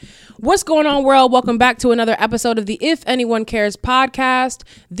What's going on, world? Welcome back to another episode of the If Anyone Cares podcast,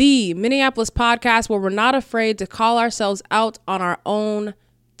 the Minneapolis podcast where we're not afraid to call ourselves out on our own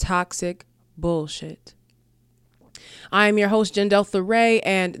toxic bullshit. I am your host, Jendeltha Ray,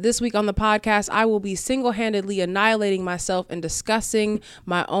 and this week on the podcast, I will be single-handedly annihilating myself and discussing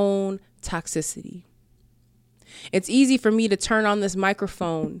my own toxicity. It's easy for me to turn on this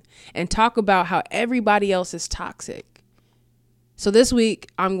microphone and talk about how everybody else is toxic. So this week,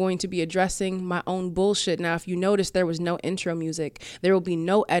 I'm going to be addressing my own bullshit. Now, if you notice, there was no intro music. There will be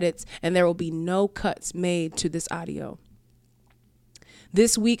no edits, and there will be no cuts made to this audio.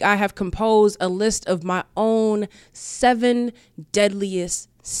 This week, I have composed a list of my own 7 deadliest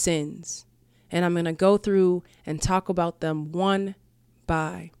sins. And I'm going to go through and talk about them one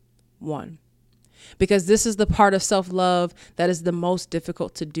by one. Because this is the part of self-love that is the most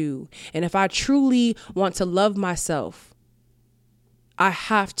difficult to do. And if I truly want to love myself, I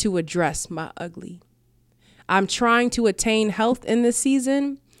have to address my ugly. I'm trying to attain health in this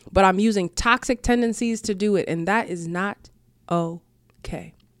season, but I'm using toxic tendencies to do it, and that is not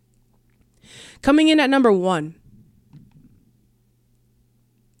okay. Coming in at number 1.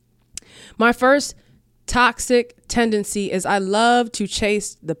 My first toxic tendency is I love to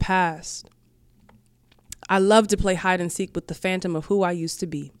chase the past. I love to play hide and seek with the phantom of who I used to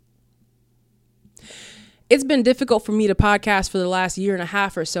be. It's been difficult for me to podcast for the last year and a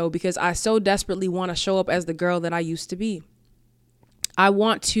half or so because I so desperately want to show up as the girl that I used to be. I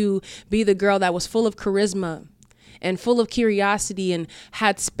want to be the girl that was full of charisma and full of curiosity and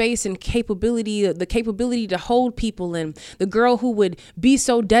had space and capability, the capability to hold people, and the girl who would be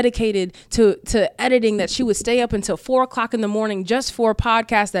so dedicated to editing that she would stay up until 4 o'clock in the morning just for a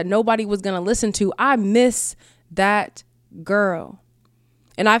podcast that nobody was going to listen to. I miss that girl.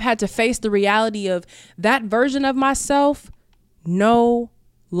 And I've had to face the reality of that version of myself no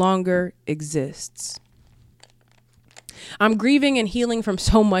longer exists. I'm grieving and healing from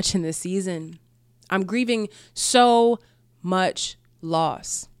so much in this season. I'm grieving so much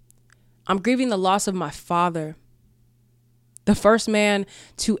loss. I'm grieving the loss of my father, the first man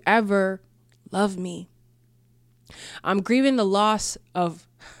to ever love me. I'm grieving the loss of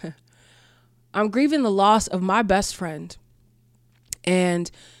my best friend and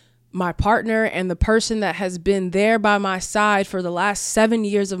my partner and the person that has been there by my side for the last 7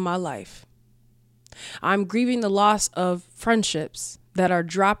 years of my life. I'm grieving the loss of friendships that are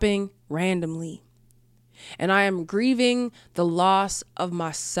dropping randomly. And I am grieving the loss of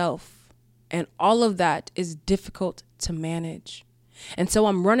myself. And all of that is difficult to manage. And so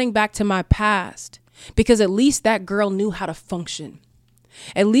I'm running back to my past because at least that girl knew how to function.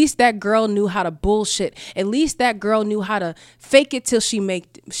 At least that girl knew how to bullshit. At least that girl knew how to fake it till she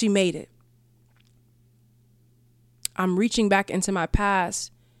made it. I'm reaching back into my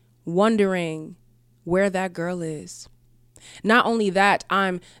past, wondering where that girl is. Not only that,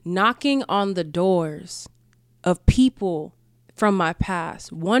 I'm knocking on the doors of people from my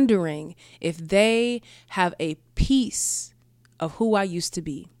past, wondering if they have a piece of who I used to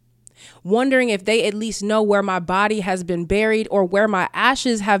be. Wondering if they at least know where my body has been buried or where my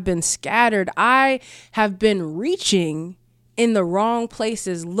ashes have been scattered. I have been reaching in the wrong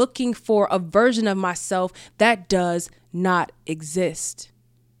places, looking for a version of myself that does not exist.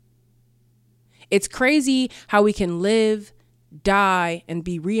 It's crazy how we can live, die, and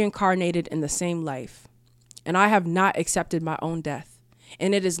be reincarnated in the same life. And I have not accepted my own death.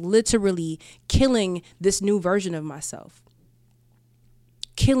 And it is literally killing this new version of myself.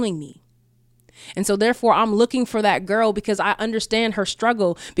 Killing me. And so therefore I'm looking for that girl because I understand her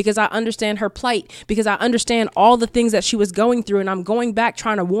struggle, because I understand her plight, because I understand all the things that she was going through. And I'm going back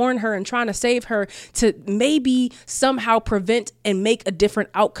trying to warn her and trying to save her to maybe somehow prevent and make a different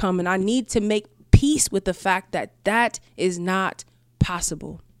outcome. And I need to make peace with the fact that that is not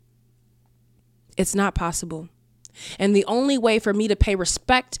possible. It's not possible. And the only way for me to pay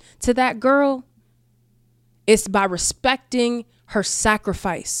respect to that girl is by respecting her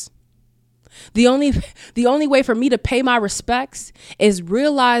sacrifice. The only way for me to pay my respects is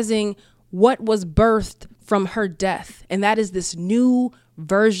realizing what was birthed from her death. And that is this new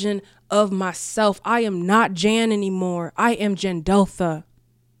version of myself. I am not Jan anymore. I am Jendeltha.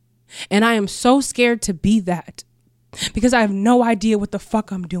 And I am so scared to be that because I have no idea what the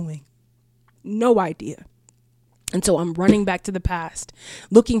fuck I'm doing. No idea. And so I'm running back to the past,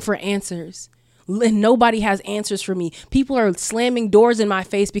 looking for answers. And nobody has answers for me. People are slamming doors in my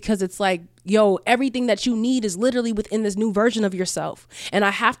face because it's like, yo, everything that you need is literally within this new version of yourself. And I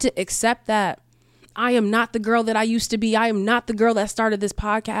have to accept that. I am not the girl that I used to be. I am not the girl that started this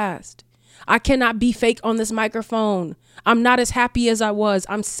podcast. I cannot be fake on this microphone. I'm not as happy as I was.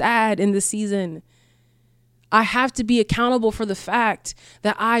 I'm sad in this season. I have to be accountable for the fact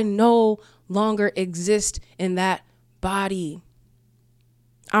that I no longer exist in that body.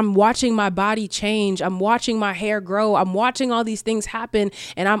 I'm watching my body change. I'm watching my hair grow. I'm watching all these things happen.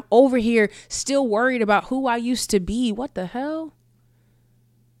 And I'm over here still worried about who I used to be. What the hell?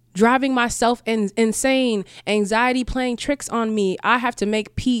 Driving myself insane, anxiety playing tricks on me. I have to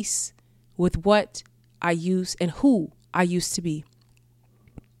make peace with what I used and who I used to be.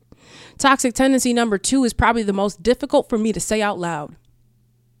 Toxic tendency number 2 is probably the most difficult for me to say out loud.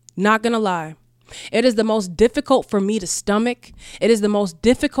 Not gonna lie. It is the most difficult for me to stomach. It is the most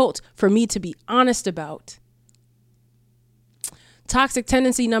difficult for me to be honest about. Toxic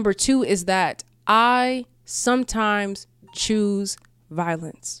tendency number 2 is that I sometimes choose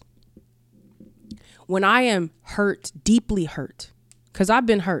violence. When I am hurt, deeply hurt, because I've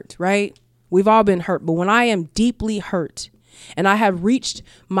been hurt, right? We've all been hurt. But when I am deeply hurt and I have reached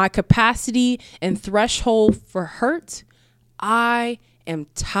my capacity and threshold for hurt, I am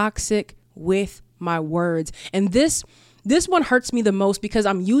toxic with my words. And this one hurts me the most because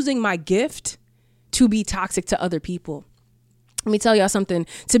I'm using my gift to be toxic to other people. Let me tell y'all something.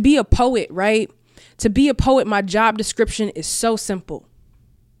 To be a poet, right? To be a poet, my job description is so simple.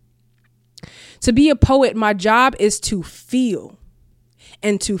 To be a poet, my job is to feel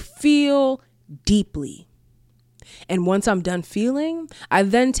and to feel deeply. And once I'm done feeling, I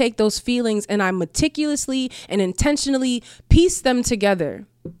then take those feelings and I meticulously and intentionally piece them together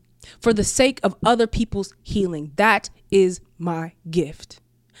for the sake of other people's healing. That is my gift.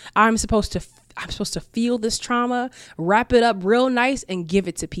 I'm supposed to feel this trauma, wrap it up real nice and give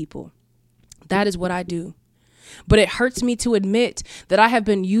it to people. That is what I do. But it hurts me to admit that I have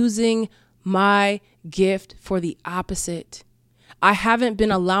been using my gift for the opposite. I haven't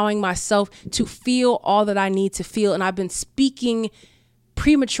been allowing myself to feel all that I need to feel, and I've been speaking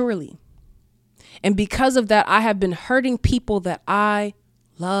prematurely. And because of that, I have been hurting people that I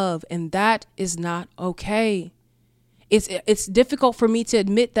love, and that is not okay. It's difficult for me to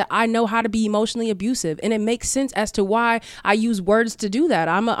admit that I know how to be emotionally abusive, and it makes sense as to why I use words to do that.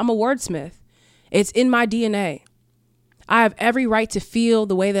 I'm a wordsmith. It's in my DNA. I have every right to feel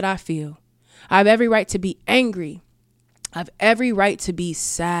the way that I feel. I have every right to be angry. I have every right to be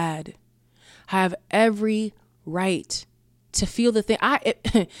sad. I have every right to feel the thing.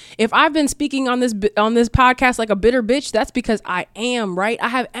 If I've been speaking on this podcast like a bitter bitch, that's because I am, right? I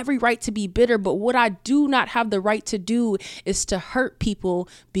have every right to be bitter, but what I do not have the right to do is to hurt people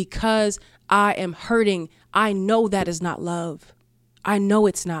because I am hurting. I know that is not love. I know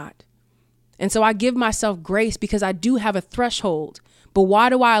it's not. And so I give myself grace because I do have a threshold. But why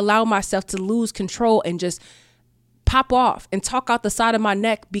do I allow myself to lose control and just pop off and talk out the side of my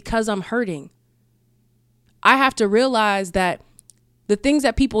neck because I'm hurting? I have to realize that the things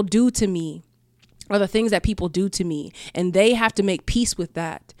that people do to me are the things that people do to me, and they have to make peace with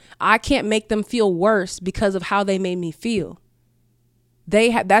that. I can't make them feel worse because of how they made me feel.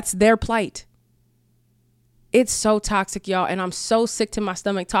 That's their plight. It's so toxic, y'all, and I'm so sick to my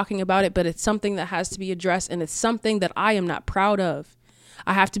stomach talking about it, but it's something that has to be addressed, and it's something that I am not proud of.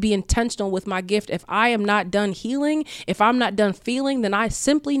 I have to be intentional with my gift. If I am not done healing, if I'm not done feeling, then I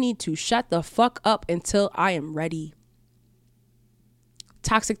simply need to shut the fuck up until I am ready.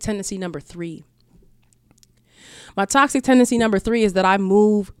 Toxic tendency number 3. My toxic tendency number 3 is that I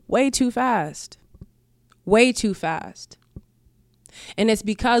move way too fast. Way too fast. And it's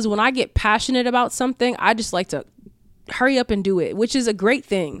because when I get passionate about something, I just like to hurry up and do it, which is a great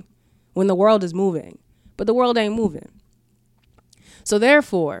thing when the world is moving, but the world ain't moving. So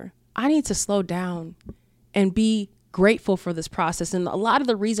therefore, I need to slow down and be grateful for this process. And a lot of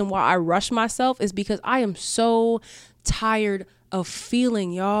the reason why I rush myself is because I am so tired of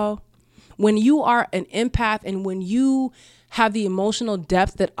feeling, y'all. When you are an empath and when you have the emotional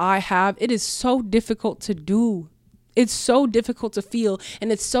depth that I have, it is so difficult to do. It's so difficult to feel,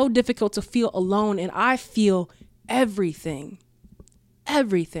 and it's so difficult to feel alone. And I feel everything.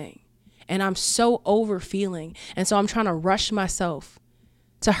 And I'm so over feeling. And so I'm trying to rush myself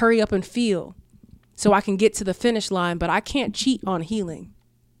to hurry up and feel so I can get to the finish line, but I can't cheat on healing.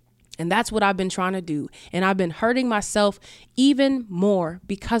 And that's what I've been trying to do. And I've been hurting myself even more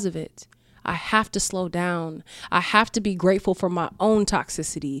because of it. I have to slow down. I have to be grateful for my own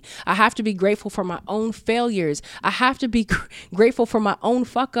toxicity. I have to be grateful for my own failures. I have to be grateful for my own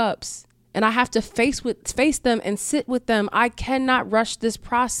fuck ups. And I have to face them and sit with them. I cannot rush this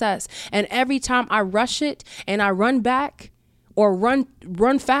process. And every time I rush it and I run back or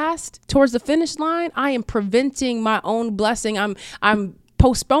run fast towards the finish line, I am preventing my own blessing. I'm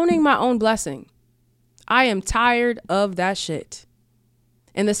postponing my own blessing. I am tired of that shit.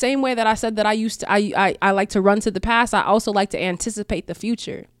 In the same way that I said that I like to run to the past, I also like to anticipate the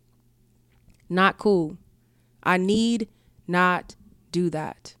future. Not cool. I need not do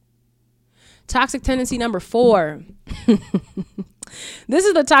that. Toxic tendency number 4. This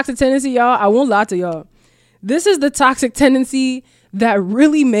is the toxic tendency, y'all. I won't lie to y'all. This is the toxic tendency that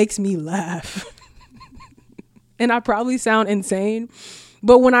really makes me laugh. And I probably sound insane,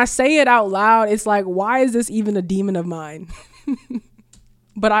 but when I say it out loud, it's like, why is this even a demon of mine?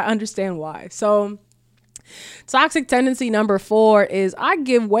 But I understand why. So toxic tendency number 4 is I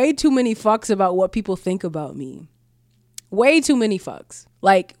give way too many fucks about what people think about me. Way too many fucks.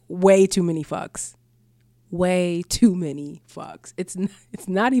 Like way too many fucks. Way too many fucks. It's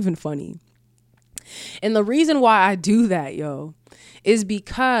not even funny. And the reason why I do that, is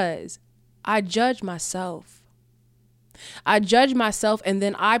because I judge myself. I judge myself, and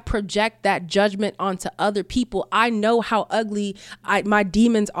then I project that judgment onto other people. I know how ugly my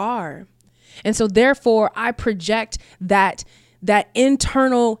demons are. And so therefore I project that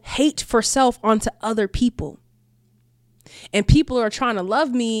internal hate for self onto other people. And people are trying to love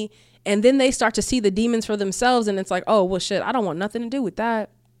me, and then they start to see the demons for themselves, and it's like, oh, well, shit, I don't want nothing to do with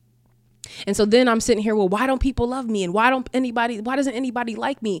that. And so then I'm sitting here, well, why don't people love me? And why doesn't anybody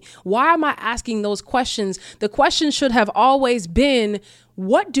like me? Why am I asking those questions? The question should have always been,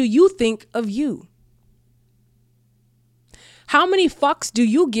 what do you think of you? How many fucks do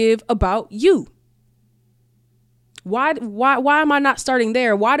you give about you? Why am I not starting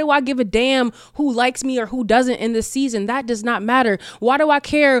there? Why do I give a damn who likes me or who doesn't in this season? That does not matter. Why do I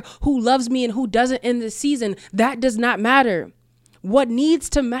care who loves me and who doesn't in this season? That does not matter. What needs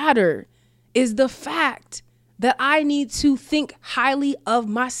to matter is the fact that I need to think highly of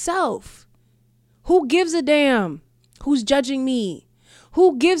myself. Who gives a damn who's judging me?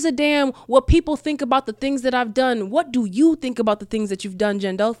 Who gives a damn what people think about the things that I've done? What do you think about the things that you've done,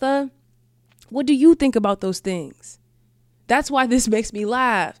 Jendotha? What do you think about those things? That's why this makes me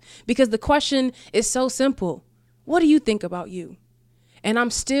laugh, because the question is so simple. What do you think about you? And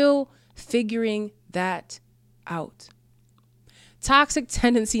I'm still figuring that out. Toxic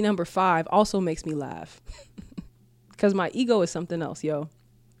tendency number 5 also makes me laugh because my ego is something else,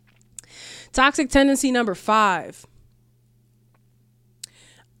 Toxic tendency number 5.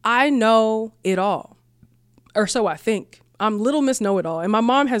 I know it all, or so I think. I'm little Miss Know-It-All. And my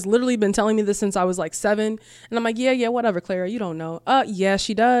mom has literally been telling me this since I was like 7. And I'm like, yeah, whatever, Clara, you don't know. Yeah,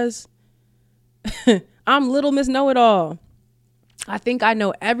 she does. I'm little Miss Know-It-All. I think I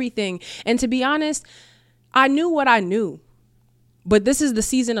know everything. And to be honest, I knew what I knew. But this is the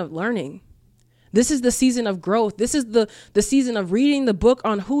season of learning. This is the season of growth. This is the season of reading the book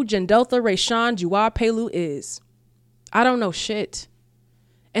on who Jendotha Rayshawn Jua Pelu is. I don't know shit.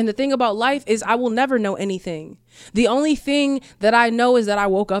 And the thing about life is I will never know anything. The only thing that I know is that I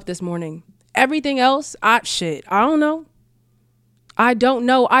woke up this morning. Everything else, I don't know. I don't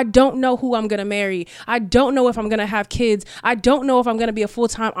know. I don't know who I'm going to marry. I don't know if I'm going to have kids. I don't know if I'm going to be a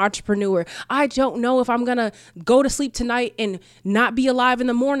full-time entrepreneur. I don't know if I'm going to go to sleep tonight and not be alive in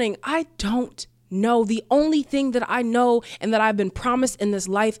the morning. I don't know. The only thing that I know and that I've been promised in this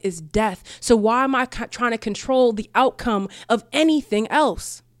life is death. So why am I trying to control the outcome of anything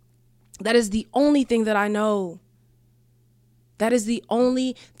else? That is the only thing that I know. That is the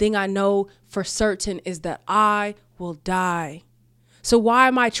only thing I know for certain, is that I will die. So why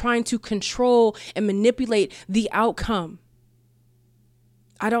am I trying to control and manipulate the outcome?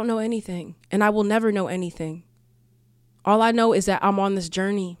 I don't know anything, and I will never know anything. All I know is that I'm on this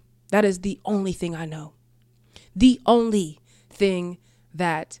journey. That is the only thing I know. The only thing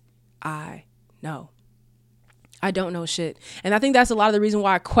that I know. I don't know shit. And I think that's a lot of the reason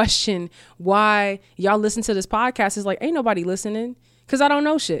why I question why y'all listen to this podcast. Is like, ain't nobody listening, because I don't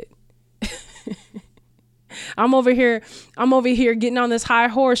know shit. I'm over here getting on this high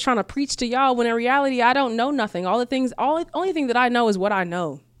horse trying to preach to y'all, when in reality, I don't know nothing. Only thing that I know is what I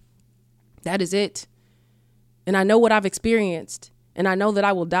know. That is it. And I know what I've experienced, and I know that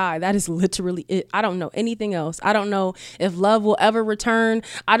I will die. That is literally it. I don't know anything else. I don't know if love will ever return.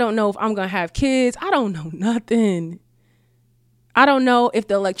 I don't know if I'm going to have kids. I don't know nothing. I don't know if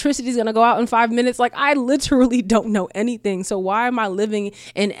the electricity is going to go out in 5 minutes. Like, I literally don't know anything. So why am I living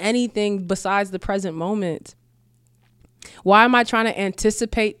in anything besides the present moment? Why am I trying to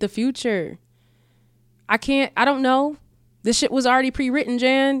anticipate the future? I don't know. This shit was already pre-written,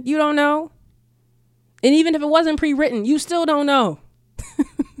 Jan. You don't know. And even if it wasn't pre-written, you still don't know.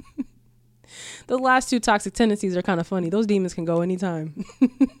 The last 2 toxic tendencies are kind of funny. Those demons can go anytime.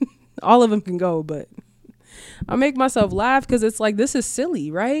 All of them can go, but I make myself laugh because it's like, this is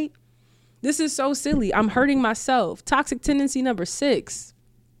silly, right? This is so silly. I'm hurting myself. Toxic tendency number 6.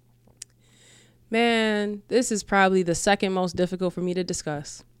 Man, this is probably the second most difficult for me to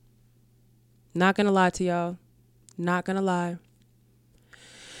discuss. Not gonna lie to y'all. Not gonna lie.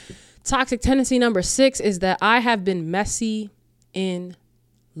 Toxic tendency number 6 is that I have been messy in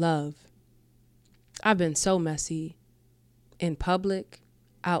love. I've been so messy in public,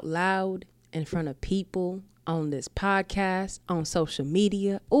 out loud, in front of people, on this podcast, on social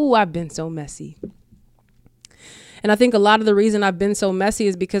media. Oh, I've been so messy. And I think a lot of the reason I've been so messy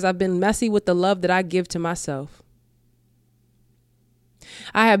is because I've been messy with the love that I give to myself.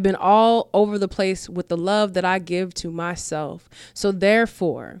 I have been all over the place with the love that I give to myself. So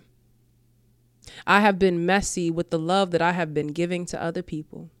therefore, I have been messy with the love that I have been giving to other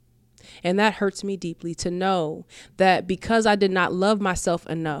people. And that hurts me deeply to know that because I did not love myself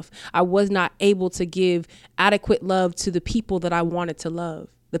enough, I was not able to give adequate love to the people that I wanted to love,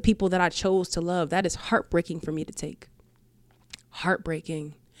 the people that I chose to love. That is heartbreaking for me to take.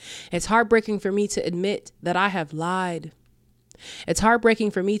 Heartbreaking. It's heartbreaking for me to admit that I have lied. It's heartbreaking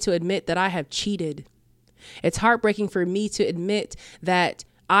for me to admit that I have cheated. It's heartbreaking for me to admit that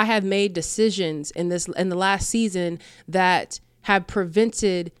I have made decisions in the last season that have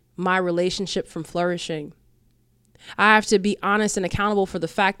prevented my relationship from flourishing. I have to be honest and accountable for the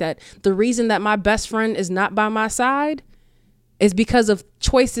fact that the reason that my best friend is not by my side is because of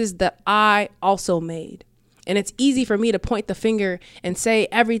choices that I also made. And it's easy for me to point the finger and say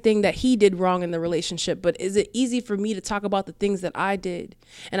everything that he did wrong in the relationship. But is it easy for me to talk about the things that I did?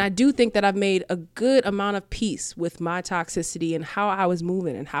 And I do think that I've made a good amount of peace with my toxicity and how I was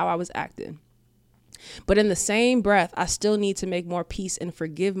moving and how I was acting. But in the same breath, I still need to make more peace and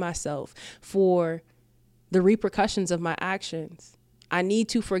forgive myself for the repercussions of my actions. I need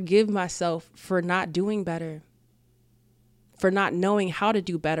to forgive myself for not doing better, for not knowing how to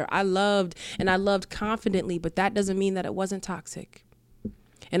do better. I loved confidently, but that doesn't mean that it wasn't toxic.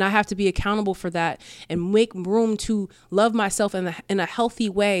 And I have to be accountable for that and make room to love myself in a healthy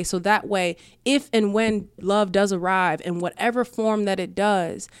way. So that way, if and when love does arrive in whatever form that it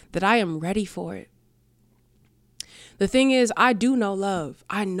does, that I am ready for it. The thing is, I do know love.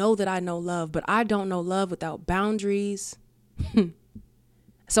 I know that I know love, but I don't know love without boundaries.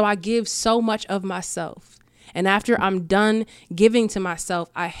 So I give so much of myself. And after I'm done giving to myself,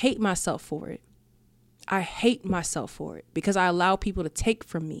 I hate myself for it. I hate myself for it because I allow people to take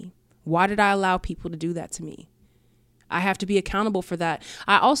from me. Why did I allow people to do that to me? I have to be accountable for that.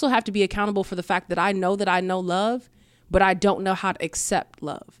 I also have to be accountable for the fact that I know love, but I don't know how to accept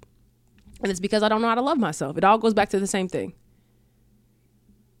love. And it's because I don't know how to love myself. It all goes back to the same thing.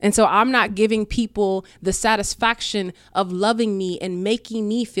 And so I'm not giving people the satisfaction of loving me and making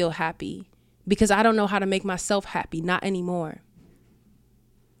me feel happy because I don't know how to make myself happy. Not anymore.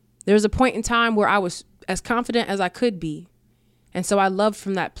 There was a point in time where I was as confident as I could be. And so I loved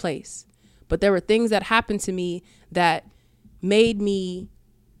from that place. But there were things that happened to me that made me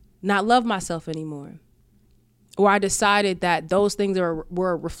not love myself anymore. Or I decided that those things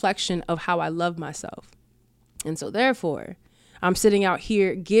were a reflection of how I love myself. And so therefore, I'm sitting out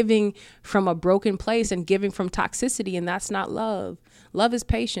here giving from a broken place and giving from toxicity. And that's not love. Love is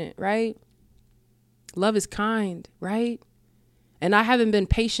patient, right? Love is kind, right? And I haven't been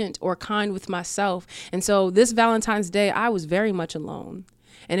patient or kind with myself. And so this Valentine's Day, I was very much alone.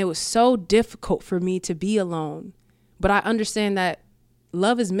 And it was so difficult for me to be alone. But I understand that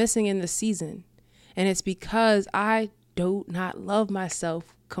love is missing in this season. And it's because I do not love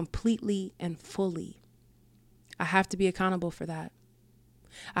myself completely and fully. I have to be accountable for that.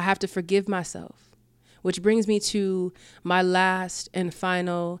 I have to forgive myself, which brings me to my last and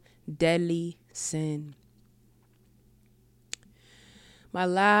final deadly sin. My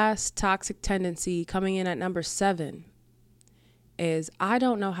last toxic tendency, coming in at number 7, is I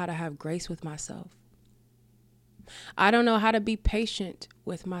don't know how to have grace with myself. I don't know how to be patient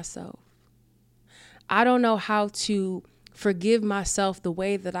with myself. I don't know how to forgive myself the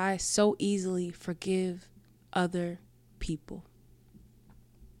way that I so easily forgive other people.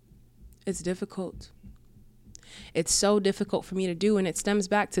 It's difficult. It's so difficult for me to do, and it stems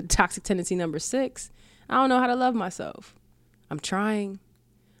back to toxic tendency number 6. I don't know how to love myself. I'm trying.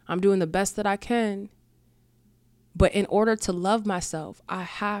 I'm doing the best that I can. But in order to love myself, I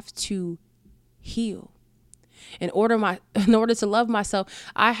have to heal. In order to love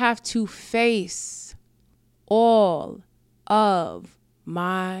myself, I have to face all of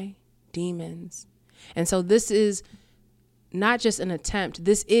my demons. And so this is not just an attempt.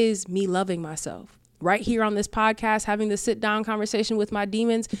 This is me loving myself. Right here on this podcast, having the sit down conversation with my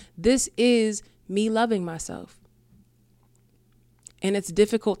demons. This is me loving myself. And it's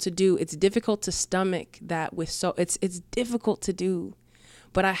difficult to do. It's difficult to stomach that it's difficult to do,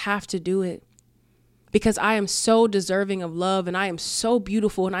 but I have to do it because I am so deserving of love, and I am so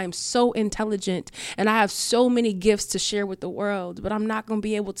beautiful, and I am so intelligent, and I have so many gifts to share with the world, but I'm not going to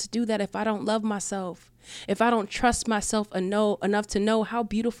be able to do that if I don't love myself, if I don't trust myself enough to know how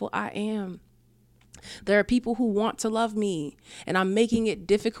beautiful I am. There are people who want to love me, and I'm making it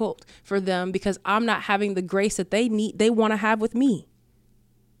difficult for them because I'm not having the grace that they want to have with me.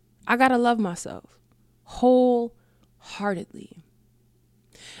 I got to love myself wholeheartedly.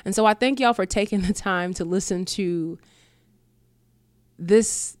 And so I thank y'all for taking the time to listen to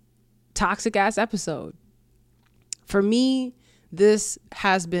this toxic ass episode. For me, this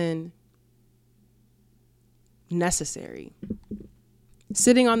has been necessary.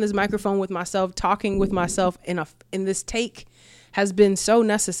 Sitting on this microphone with myself, talking with myself in this take has been so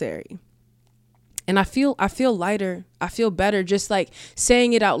necessary. And I feel lighter. I feel better just like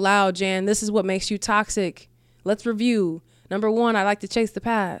saying it out loud. Jan, this is what makes you toxic. Let's review. Number 1, I like to chase the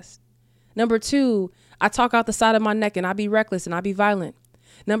past. Number 2, I talk out the side of my neck and I be reckless and I be violent.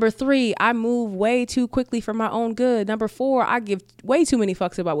 Number 3, I move way too quickly for my own good. Number 4, I give way too many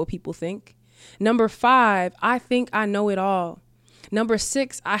fucks about what people think. Number 5, I think I know it all. Number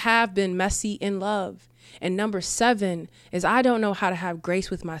 6, I have been messy in love. And number 7 is I don't know how to have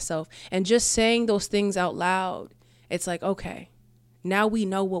grace with myself. And just saying those things out loud, it's like, okay, now we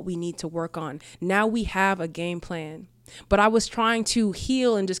know what we need to work on. Now we have a game plan. But I was trying to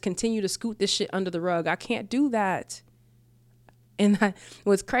heal and just continue to scoot this shit under the rug. I can't do that. And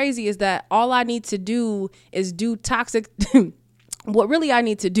what's crazy is that all I need to do is do toxic. What really I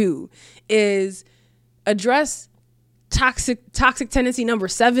need to do is address toxic tendency number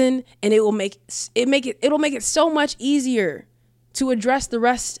 7, and it'll make it so much easier to address the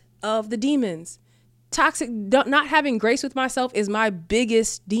rest of the demons. Not having grace with myself is my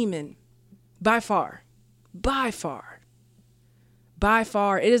biggest demon by far.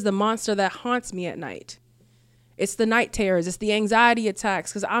 It is the monster that haunts me at night. It's the night terrors. It's the anxiety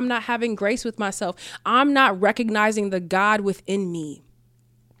attacks because I'm not having grace with myself. I'm not recognizing the God within me.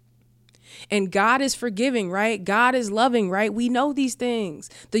 And God is forgiving, right? God is loving, right? We know these things.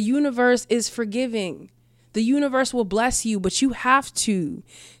 The universe is forgiving. The universe will bless you, but you have to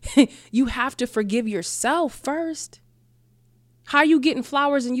forgive yourself first. How you getting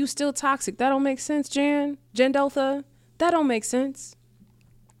flowers and you still toxic? That don't make sense, Jan Delta. That don't make sense.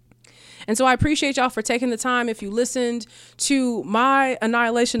 And so I appreciate y'all for taking the time. If you listened to my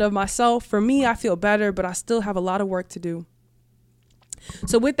annihilation of myself, for me, I feel better, but I still have a lot of work to do.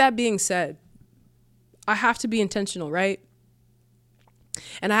 So with that being said, I have to be intentional, right?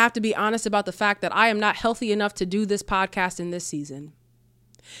 And I have to be honest about the fact that I am not healthy enough to do this podcast in this season.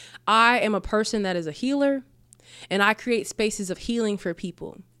 I am a person that is a healer, and I create spaces of healing for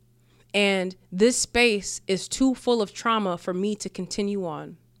people. And this space is too full of trauma for me to continue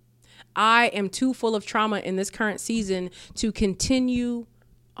on. I am too full of trauma in this current season to continue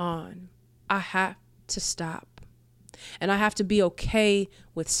on. I have to stop. And I have to be okay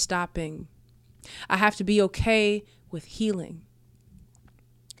with stopping. I have to be okay with healing.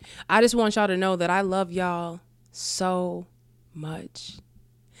 I just want y'all to know that I love y'all so much.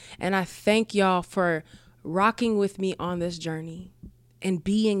 And I thank y'all for rocking with me on this journey and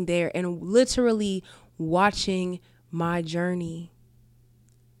being there and literally watching my journey.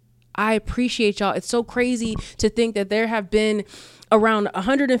 I appreciate y'all. It's so crazy to think that there have been around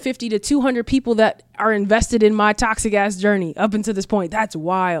 150 to 200 people that are invested in my toxic ass journey up until this point. That's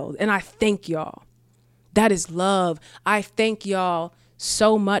wild. And I thank y'all. That is love. I thank y'all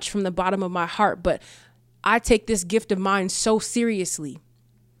so much from the bottom of my heart, but I take this gift of mine so seriously.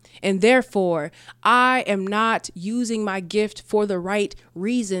 And therefore, I am not using my gift for the right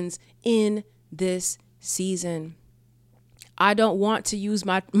reasons in this season. I don't want to use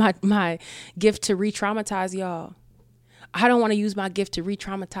my gift to re-traumatize y'all. I don't want to use my gift to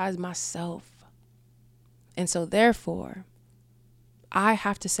re-traumatize myself. And so therefore, I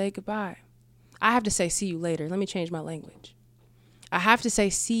have to say goodbye. I have to say see you later. Let me change my language. I have to say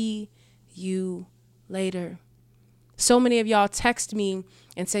see you later. So many of y'all text me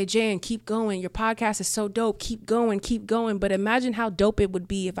and say, Jan, keep going. Your podcast is so dope. Keep going, keep going. But imagine how dope it would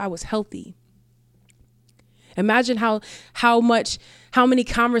be if I was healthy. Imagine how many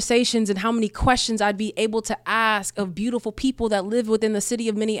conversations and how many questions I'd be able to ask of beautiful people that live within the city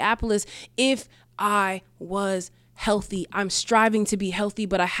of Minneapolis if I was healthy. I'm striving to be healthy,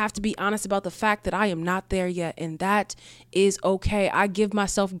 but I have to be honest about the fact that I am not there yet. And that is okay. I give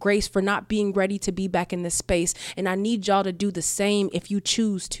myself grace for not being ready to be back in this space. And I need y'all to do the same if you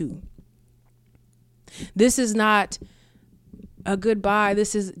choose to. This is not a goodbye.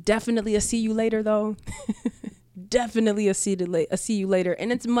 This is definitely a see you later, though. Definitely a see you later.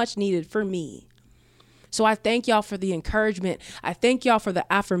 And it's much needed for me. So I thank y'all for the encouragement. I thank y'all for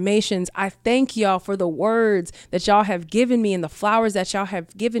the affirmations. I thank y'all for the words that y'all have given me and the flowers that y'all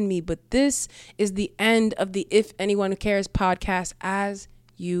have given me. But this is the end of the If Anyone Cares podcast as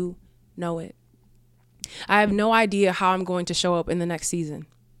you know it. I have no idea how I'm going to show up in the next season.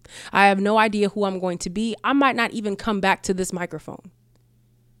 I have no idea who I'm going to be. I might not even come back to this microphone.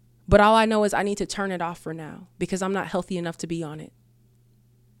 But all I know is I need to turn it off for now because I'm not healthy enough to be on it.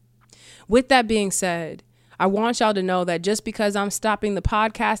 With that being said, I want y'all to know that just because I'm stopping the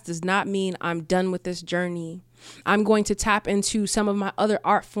podcast does not mean I'm done with this journey. I'm going to tap into some of my other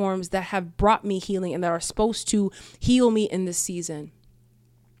art forms that have brought me healing and that are supposed to heal me in this season.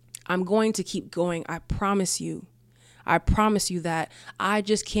 I'm going to keep going. I promise you. I promise you that. I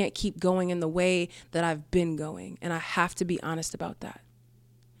just can't keep going in the way that I've been going. And I have to be honest about that.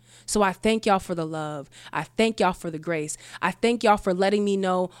 So I thank y'all for the love. I thank y'all for the grace. I thank y'all for letting me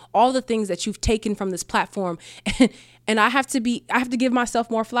know all the things that you've taken from this platform. And I have to give myself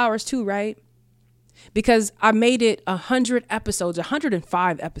more flowers too, right? Because I made it 100 episodes,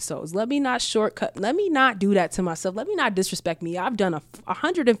 105 episodes. Let me not shortcut. Let me not do that to myself. Let me not disrespect me. I've done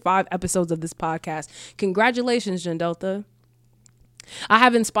 105 episodes of this podcast. Congratulations, Jandelta. I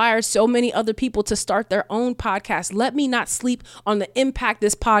have inspired so many other people to start their own podcast. Let me not sleep on the impact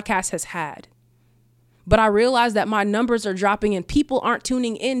this podcast has had. But I realize that my numbers are dropping and people aren't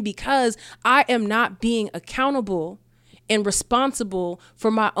tuning in because I am not being accountable and responsible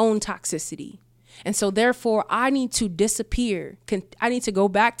for my own toxicity. And so therefore, I need to disappear. I need to go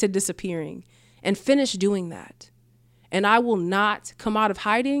back to disappearing and finish doing that. And I will not come out of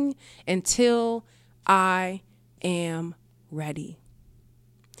hiding until I am ready.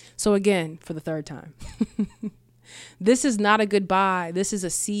 So again, for the third time, this is not a goodbye. This is a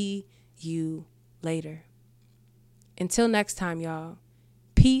see you later. Until next time, y'all,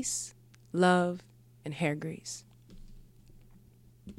 peace, love, and hair grease.